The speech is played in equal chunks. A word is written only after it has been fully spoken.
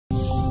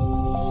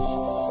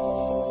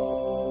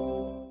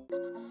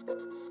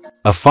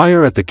A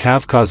fire at the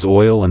Kavkaz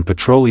oil and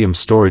petroleum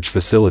storage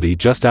facility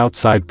just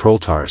outside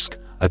Proltarsk,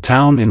 a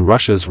town in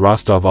Russia's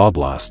Rostov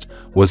Oblast,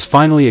 was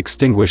finally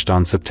extinguished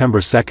on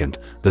September 2,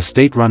 the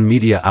state-run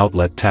media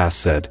outlet TASS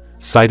said,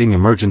 citing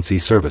emergency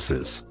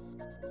services.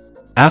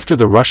 After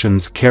the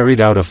Russians carried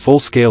out a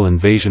full-scale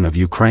invasion of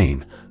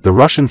Ukraine, the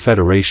Russian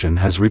Federation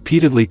has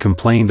repeatedly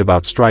complained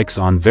about strikes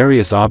on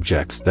various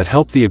objects that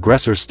help the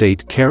aggressor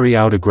state carry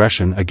out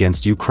aggression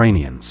against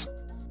Ukrainians.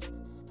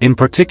 In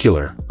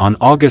particular, on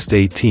August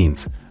 18,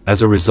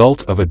 as a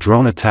result of a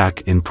drone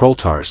attack in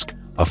Proltarsk,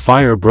 a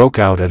fire broke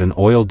out at an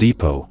oil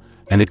depot,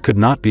 and it could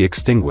not be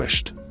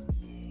extinguished.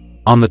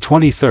 On the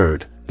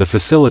 23rd, the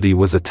facility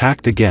was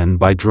attacked again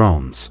by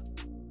drones.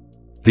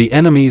 The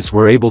enemies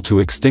were able to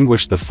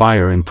extinguish the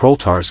fire in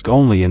Proltarsk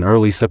only in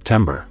early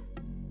September.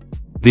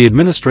 The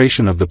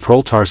administration of the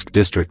Proltarsk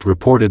district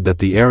reported that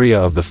the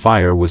area of the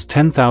fire was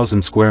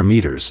 10,000 square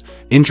meters,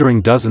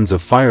 injuring dozens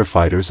of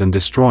firefighters and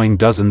destroying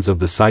dozens of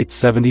the site's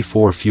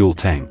 74 fuel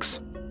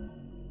tanks.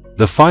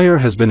 The fire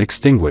has been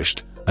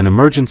extinguished, an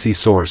emergency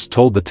source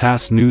told the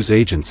TASS news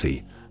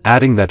agency,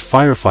 adding that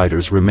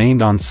firefighters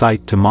remained on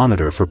site to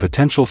monitor for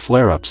potential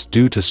flare-ups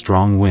due to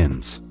strong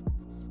winds.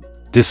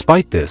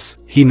 Despite this,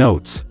 he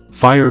notes,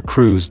 fire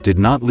crews did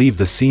not leave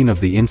the scene of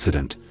the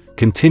incident,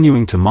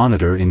 continuing to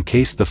monitor in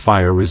case the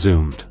fire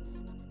resumed.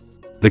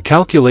 The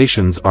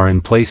calculations are in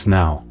place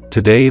now.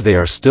 Today they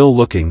are still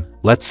looking,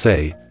 let's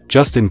say,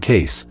 just in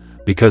case,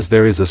 because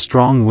there is a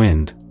strong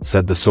wind,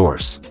 said the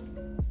source.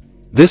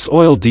 This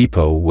oil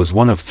depot was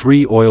one of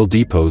 3 oil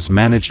depots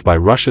managed by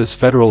Russia's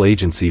Federal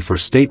Agency for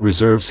State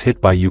Reserves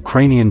hit by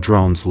Ukrainian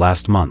drones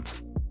last month.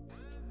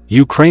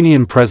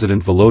 Ukrainian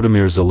President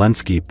Volodymyr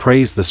Zelensky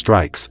praised the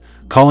strikes,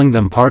 calling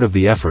them part of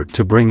the effort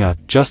to bring a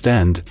just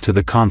end to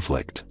the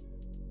conflict.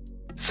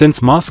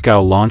 Since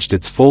Moscow launched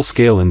its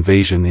full-scale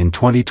invasion in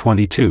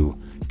 2022,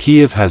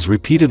 Kyiv has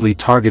repeatedly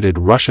targeted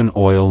Russian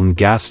oil and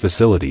gas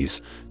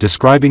facilities,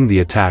 describing the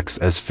attacks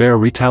as fair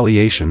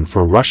retaliation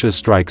for Russia's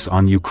strikes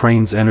on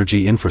Ukraine's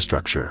energy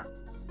infrastructure.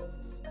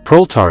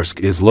 Proltarsk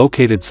is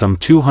located some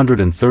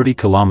 230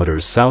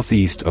 kilometers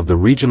southeast of the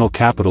regional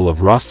capital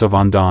of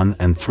Rostov-on-Don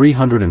and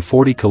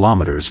 340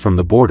 kilometers from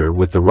the border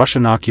with the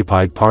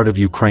Russian-occupied part of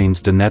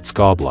Ukraine's Donetsk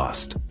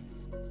Oblast.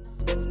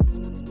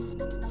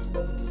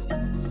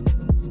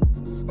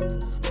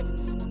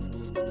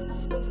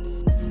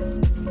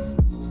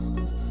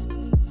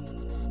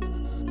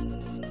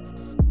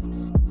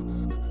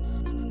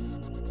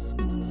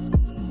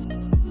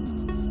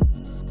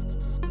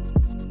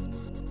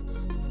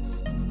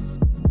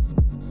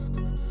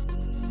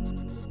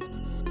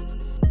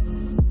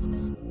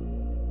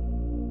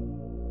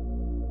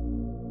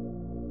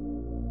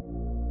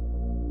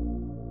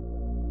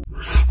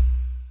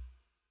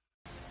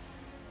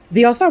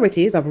 The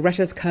authorities of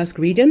Russia's Kursk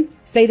region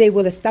say they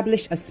will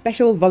establish a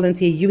special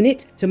volunteer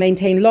unit to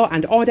maintain law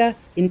and order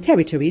in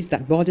territories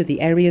that border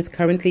the areas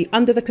currently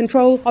under the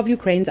control of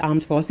Ukraine's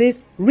armed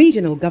forces,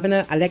 Regional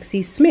Governor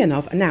Alexei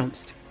Smirnov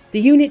announced.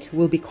 The unit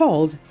will be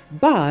called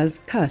Baz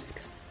Kursk.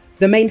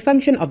 The main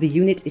function of the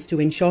unit is to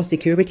ensure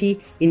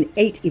security in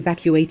 8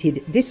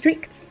 evacuated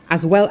districts,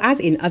 as well as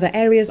in other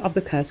areas of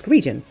the Kursk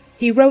region,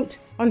 he wrote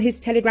on his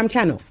Telegram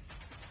channel.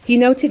 He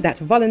noted that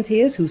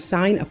volunteers who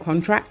sign a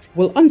contract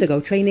will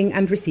undergo training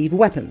and receive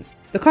weapons.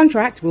 The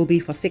contract will be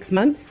for 6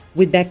 months,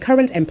 with their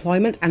current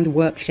employment and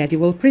work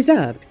schedule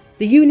preserved.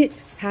 The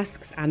unit's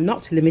tasks are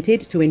not limited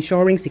to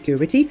ensuring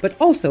security, but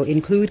also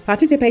include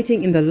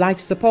participating in the life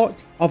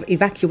support of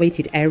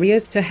evacuated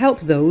areas to help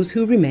those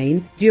who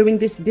remain during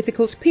this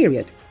difficult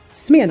period,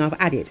 Smirnov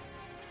added.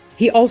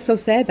 He also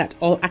said that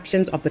all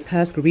actions of the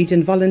Kursk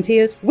region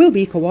volunteers will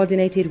be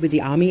coordinated with the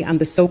army and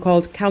the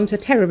so-called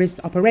counter-terrorist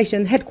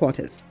operation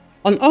headquarters.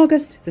 On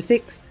August the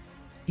 6th,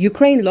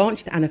 Ukraine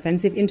launched an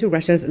offensive into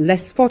Russia's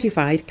less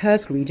fortified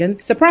Kursk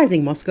region,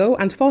 surprising Moscow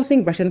and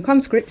forcing Russian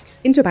conscripts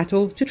into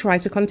battle to try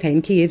to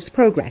contain Kiev's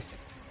progress.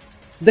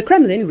 The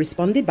Kremlin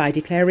responded by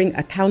declaring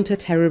a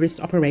counter-terrorist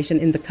operation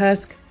in the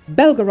Kursk,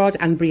 Belgorod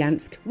and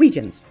Bryansk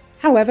regions.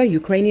 However,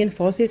 Ukrainian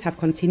forces have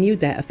continued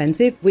their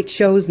offensive, which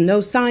shows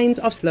no signs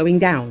of slowing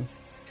down.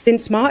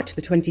 Since March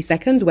the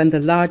 22nd, when the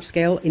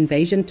large-scale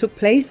invasion took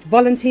place,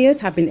 volunteers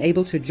have been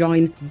able to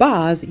join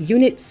Baz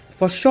units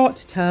for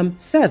short-term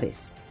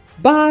service.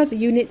 Baz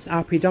units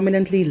are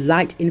predominantly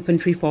light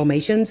infantry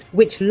formations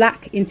which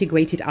lack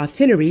integrated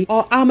artillery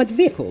or armoured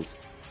vehicles,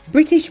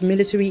 British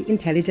military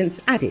intelligence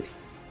added.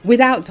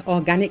 Without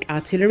organic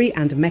artillery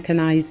and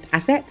mechanized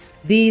assets,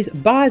 these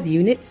Baz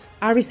units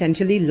are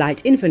essentially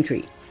light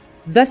infantry.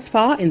 Thus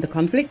far in the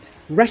conflict,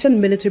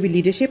 Russian military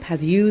leadership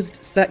has used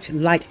such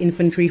light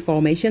infantry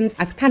formations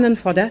as cannon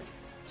fodder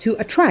to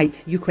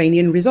attrite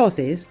Ukrainian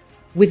resources,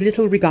 with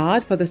little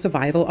regard for the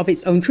survival of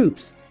its own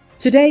troops.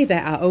 Today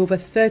there are over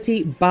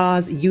 30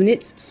 Baz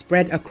units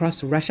spread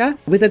across Russia,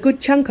 with a good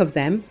chunk of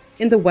them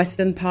in the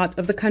western part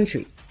of the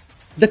country.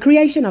 The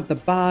creation of the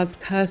Baz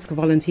Kursk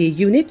volunteer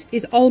unit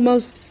is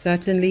almost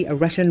certainly a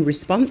Russian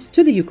response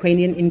to the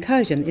Ukrainian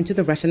incursion into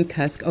the Russian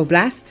Kursk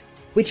Oblast,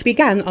 which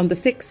began on the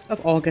 6th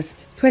of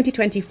August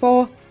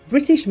 2024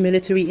 British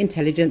military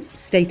intelligence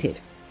stated.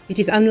 It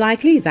is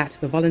unlikely that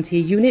the volunteer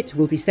unit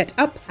will be set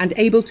up and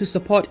able to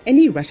support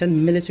any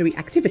Russian military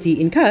activity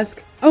in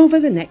Kursk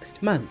over the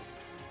next month.